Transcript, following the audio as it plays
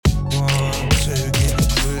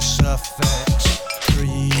fix.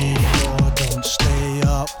 3, 4, don't stay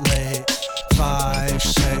up late. 5,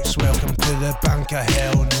 6, welcome to the bank of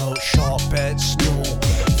hell. No shop, it's no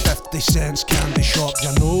 50 cents candy shop.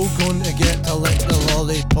 You're no going to get to lick the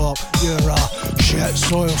lollipop. You're a shit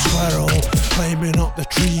soil squirrel, climbing up the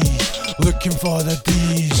trees, looking for the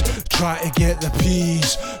D's. Try to get the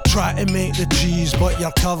P's, try to make the cheese, but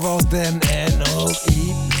you're covered in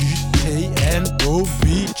N-O-E-P-N-O-B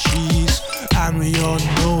cheese. And we all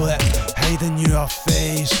know it, hiding your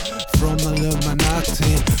face from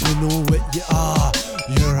Illuminati. We know what you are,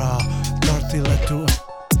 you're a dirty little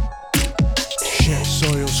shit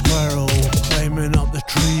soil squirrel, climbing up the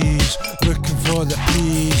trees, looking for the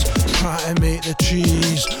peas, try to make the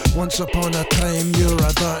cheese. Once upon a time you're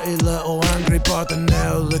a dirty little angry bird, and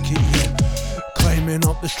now look at you, climbing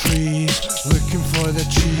up the trees, looking for the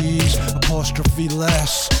cheese. Apostrophe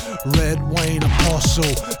less, red wine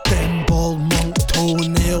apostle, dim bald monk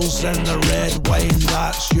toenails in the red wine.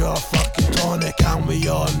 That's your fucking tonic and we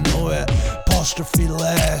all know it. Apostrophe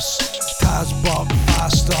less, Taz buck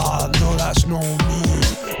faster. No, that's no me.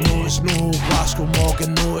 No, it's no Glasgow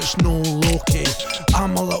Morgan. No, it's no Loki.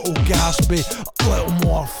 I'm a little gaspy, a little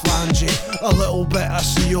more flangy, a little bit of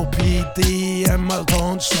COPD in my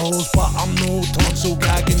tonsils, but I'm no tonsil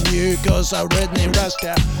gagging you, cause I wouldn't risk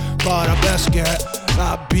it for a biscuit.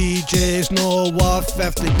 That BJ's no worth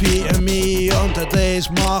 50p to me on today's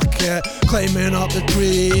market. Climbing up the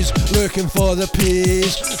trees, looking for the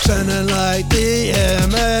peas, sounding like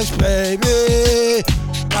DMX, baby.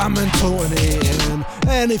 I'm intonating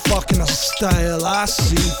any fucking style I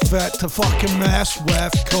see fit to fucking mess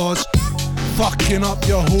with, cause fucking up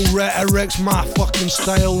your whole rhetoric's my fucking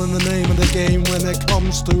style in the name of the game when it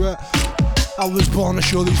comes to it. I was born to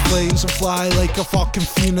show these flames and fly like a fucking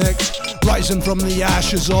phoenix, rising from the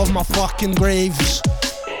ashes of my fucking graves.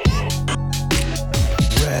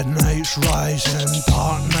 Red nights rising,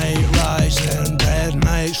 dark night rising, red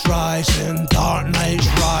nights rising, dark nights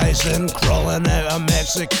rising, crawling out of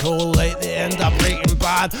Mexico like the end of Breaking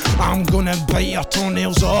Bad. I'm gonna bite your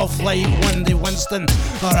toenails off like Wendy Winston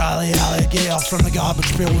or Ali Alligator from the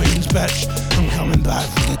garbage pail wings, bitch. I'm coming back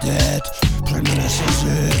from the dead, Prime Minister's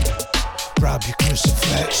it. Grab your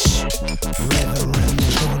crucifix, Reverend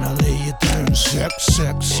is gonna lay you down.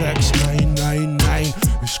 666999,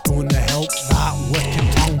 who's gonna help that wicked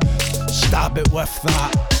tongue? Stab it with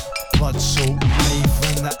that blood soaked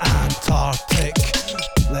knife in the Antarctic.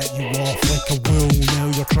 Let you off like a wool. Now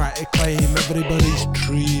you're trying to climb everybody's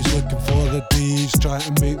trees, looking for the D's, trying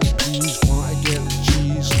to make the P's, wanna get the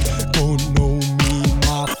cheese. Don't know me,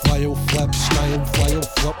 my file flip style, file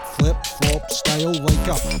flip flop style, like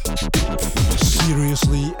a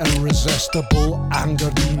seriously irresistible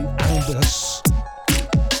Angerine Angus.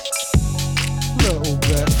 Little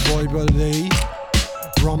bit boy-buddy,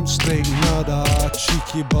 rump steak nada,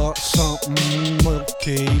 cheeky but something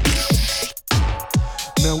milky.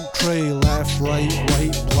 Milk tray, left, right,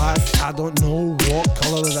 white, black. I don't know what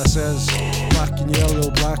colour this is. Black and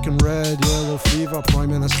yellow, black and red, yellow fever,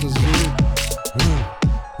 Prime Minister's zoo.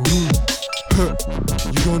 You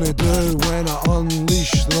gonna do when I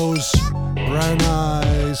unleash those brown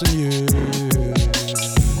eyes on you?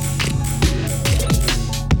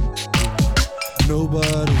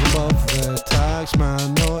 Nobody's above the tax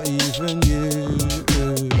man, not even you.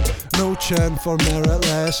 No chin for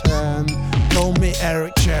meritless hen. Call me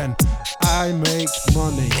Eric Chen. I make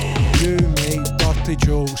money, you make dirty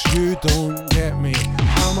jokes. You don't get me.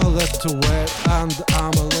 I'm a little wet and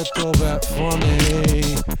I'm a little bit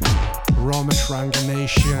funny. Ramesh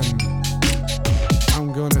Ranganation,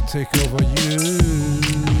 I'm gonna take over you,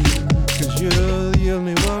 cause you're the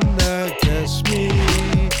only one that gets me.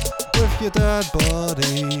 With your dead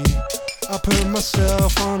body, I put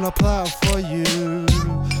myself on a platter for you.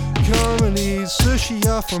 Come and eat sushi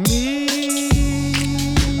off for me.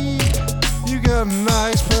 You got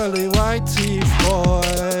nice pearly white teeth,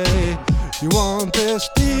 boy. You want this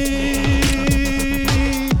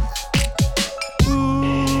deep?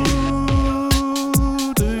 Who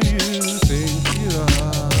do you think you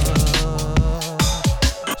are?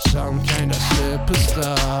 Some kind of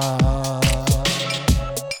superstar.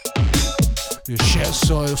 You shit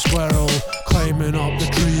soil squirrel, climbing up the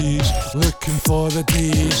trees, looking for the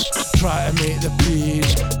D's, try to make the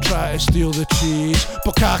P's, try to steal the cheese.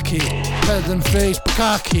 Bukkake, head and face,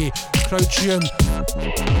 bukkake, crouching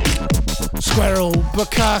Squirrel,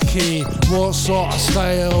 bukkake, what sort of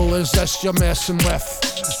style is this you're messing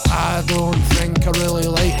with? I don't think I really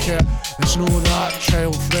like it. It's no that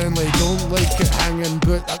child friendly. Don't like it hanging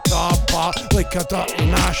boot the car park like a dirty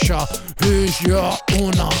nasher. Who's your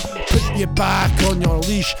owner? Put you back on your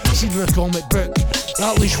leash. Seen the comic book,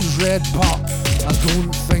 that leash was red, but I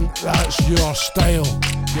don't think that's your style.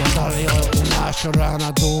 You dirty little nasher, and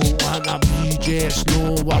I don't want a BJ. It's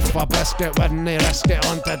no worth a biscuit when they risk it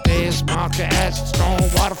on today's market. It's no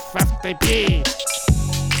worth 50p.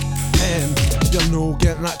 And you're no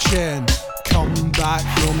getting that chain. Come back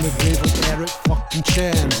from the grave like Eric fucking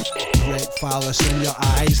Chen. Red phallus in your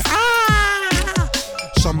eyes.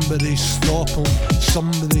 Somebody stop him,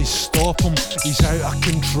 somebody stop him. He's out of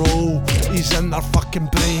control, he's in their fucking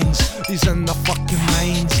brains, he's in their fucking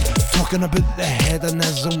minds. Talking about the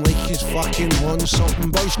hedonism like he's fucking on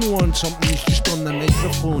something, but he's not on something, he's just on the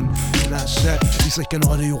microphone. And that's it, he's like an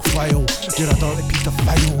audiophile. You're a dirty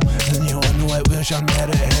paedophile, and you all know it. Where's your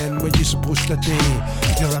merit in? What you supposed to do?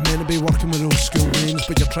 You're meant to be working with those school names,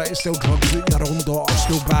 but you're trying to sell drugs out your own daughter's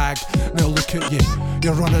school bag. Now look at you,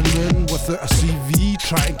 you're running in without a CV,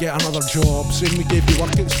 trying to get another job, saying we gave you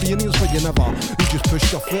work experience, but you never. You just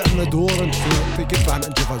pushed your foot in the door and take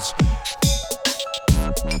advantage of us.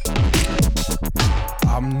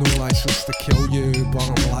 I'm no licensed to kill you, but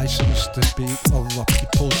I'm licensed to beat other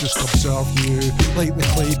people. Just observe you like the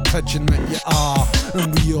clay pigeon that you are,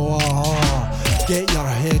 and we all are. Get your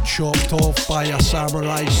head chopped off by a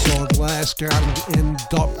samurai sword, lest you end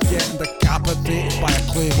up getting decapitated by a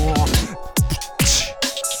claymore.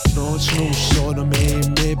 No, it's no sodomy,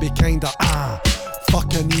 maybe kinda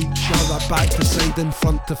fucking each other back to side and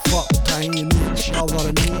front to fuck, tying each other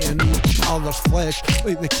and eating each other's flesh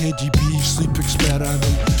like the KGB sleep experiment,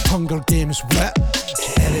 Hunger Games wet.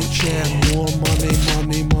 NHM, more money,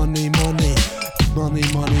 money, money, money. Money,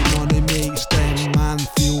 money, money makes them man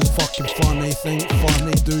feel fucking funny, think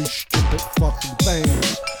funny, do stupid fucking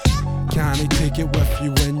things. Can he take it with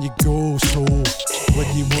you when you go? So what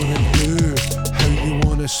you wanna do? How you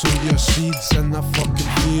wanna sow your seeds in the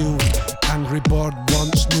fucking field? Angry bird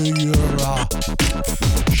once knew you're a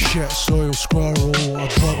shit soil squirrel, a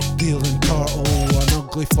drug dealing turtle, an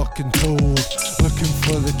ugly fucking toad, looking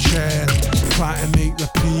for the chain, trying to make the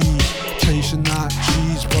pea, chasing that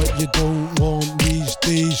cheese, but you don't want these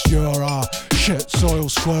days. You're a shit soil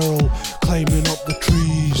squirrel, climbing up the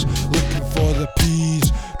trees, looking for the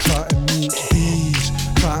peas, try to meet bees,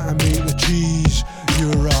 try to make the cheese.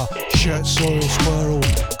 You're a shit soil squirrel,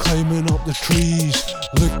 climbing up the trees,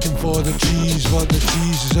 looking for the cheese, but the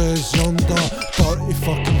cheese is under dirty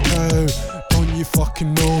fucking cow. Don't you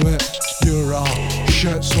fucking know it? You're a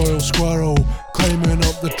shit soil squirrel, climbing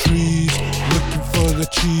up the trees, looking for the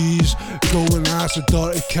cheese. Go and ask a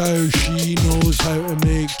dirty cow, she knows how to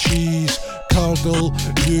make cheese. Curdle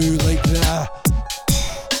you like that.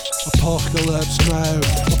 Apocalypse now,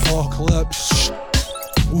 apocalypse.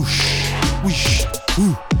 Whoosh, whoosh,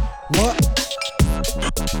 whoo. What?